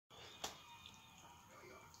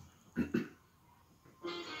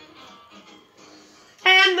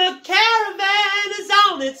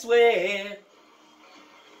on its way.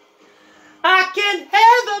 I can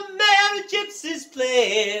hear the merry gypsies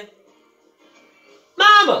play.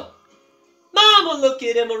 Mama, Mama, look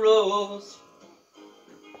at Emma Rose.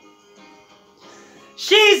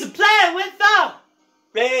 She's playing with the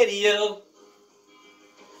radio.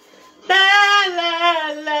 La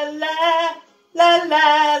la la la la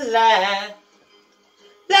la la.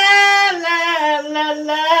 La la la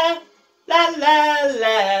la la la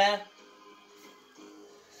la.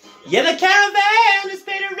 Yeah, the caravan is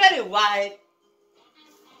painted red and white.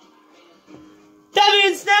 That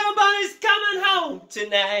means everybody's coming home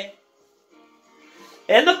tonight.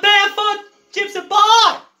 And the barefoot gypsy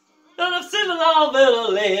boy gonna sing along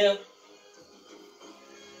will live.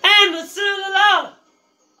 And the silver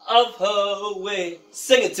of her way.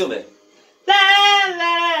 Sing it to me. La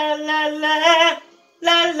la la la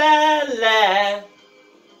la la la.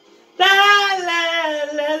 La la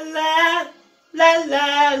la la la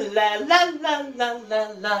la la la la la la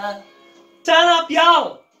la. Turn up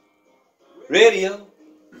y'all radio.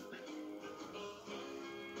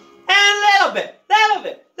 And little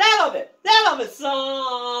bit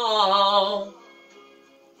song.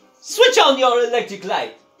 Switch on your electric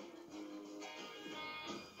light.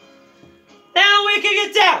 Now we can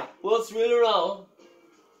get down. What's really wrong?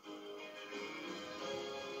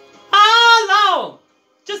 How long?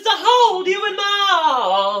 Just to hold you in my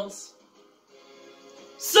arms,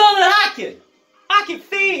 so that I can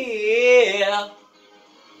feel.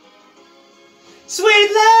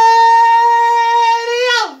 Sweet lady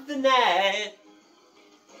of the night,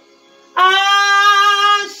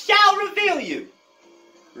 I shall reveal you.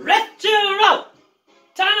 Retro,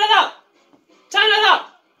 turn it up,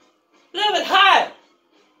 a little bit higher.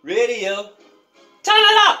 Radio, turn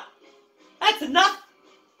it up. That's enough.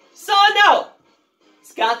 So I know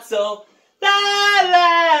it's got so la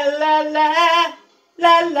la la la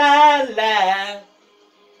la la la la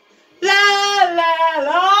la la.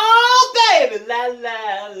 Oh baby, la la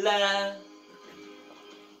la.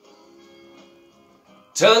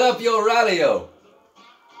 Turn up your radio.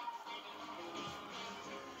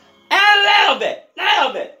 And a little bit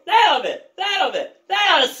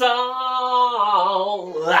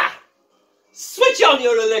song. Switch on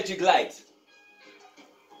your electric light.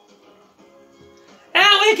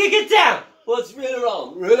 And we can get down. What's really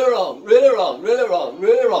wrong?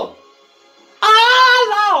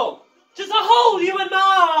 How long? Just to hold you in my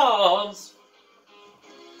arms,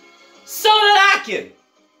 so that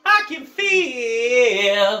I can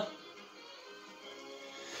feel.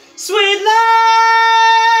 Sweet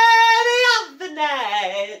lady of the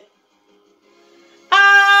night,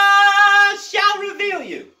 I shall reveal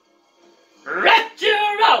you.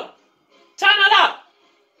 Retro, turn it up,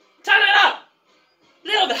 a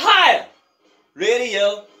little bit higher.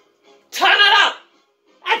 Radio, turn it up.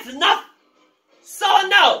 That's enough. So I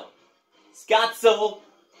know it's got soul.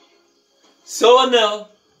 So I know.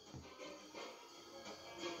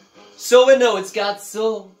 So I know it's got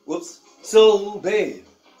soul. Whoops, soul, babe.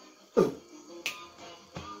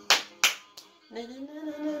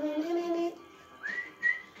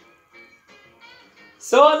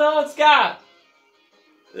 So I know it's got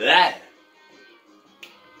that.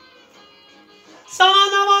 So I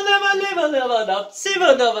know I'll never,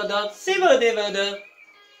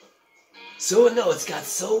 so I know it's got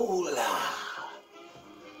soul.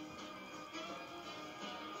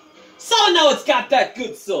 So I know it's got that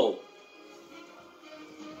good soul.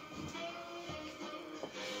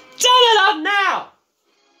 Turn it up now.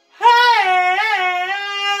 Hey!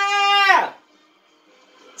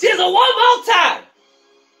 Just one more time.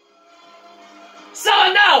 So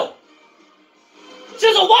I know.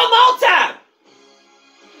 Just one more time.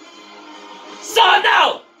 So I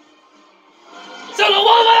know. So the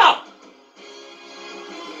one more.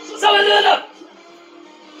 So another.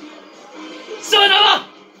 So another.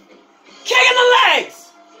 Kicking the legs.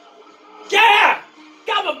 Yeah.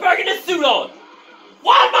 Got my burgundy suit on.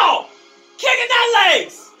 One more. Kicking that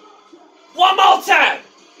legs. One more time.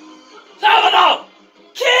 Turn up.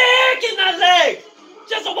 Kicking that leg.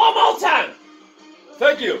 Just one more time.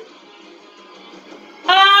 Thank you.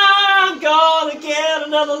 I'm gonna get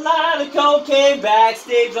another line of cocaine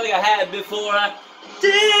backstage like I had before. I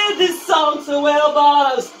did this song so well, but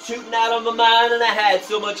I was shooting out on my mind and I had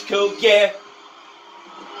so much coke, yeah.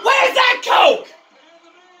 Where's that coke?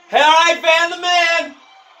 Alright, Van the Man.